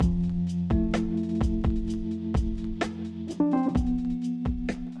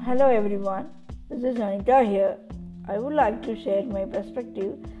Hello everyone, this is Anita here. I would like to share my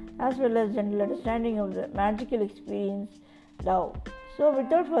perspective as well as general understanding of the magical experience love. So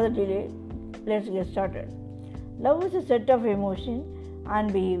without further delay, let's get started. Love is a set of emotions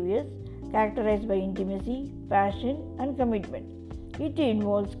and behaviors characterized by intimacy, passion and commitment. It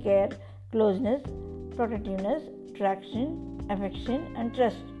involves care, closeness, protectiveness, attraction, affection and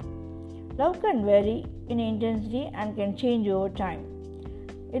trust. Love can vary in intensity and can change over time.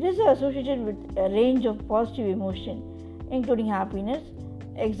 It is associated with a range of positive emotions, including happiness,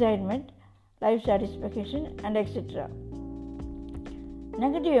 excitement, life satisfaction, and etc.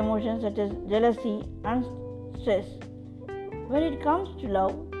 Negative emotions such as jealousy and stress. When it comes to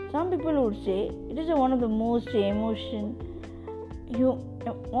love, some people would say it is one of the most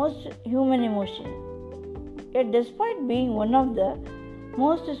human emotion. Yet, despite being one of the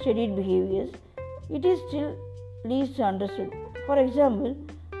most studied behaviors, it is still least understood. For example,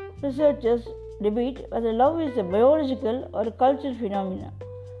 researchers debate whether love is a biological or a cultural phenomenon.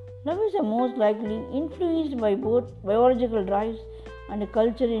 Love is most likely influenced by both biological drives and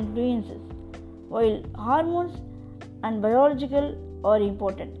cultural influences. While hormones and biological are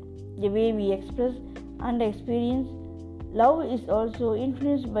important, the way we express and experience love is also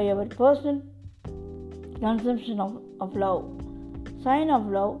influenced by our personal consumption of love. Sign of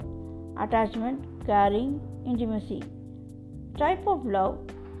love: attachment, caring, intimacy. Type of love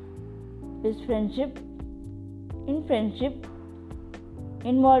is friendship. In friendship,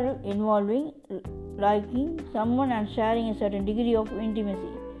 involving liking someone and sharing a certain degree of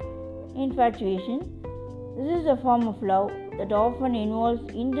intimacy. Infatuation: this is a form of love that often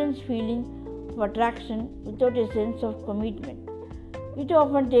involves intense feeling of attraction without a sense of commitment. It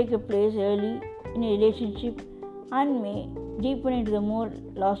often takes place early in a relationship and may deepen into the more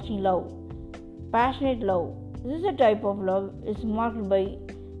lasting love. Passionate love: this is a type of love is marked by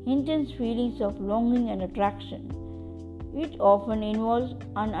intense feelings of longing and attraction. It often involves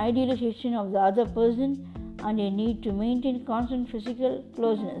an idealization of the other person and a need to maintain constant physical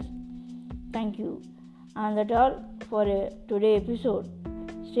closeness. Thank you. And that's all for today's episode.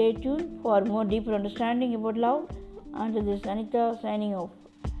 Stay tuned for more deeper understanding about love. Until this, Anita signing off.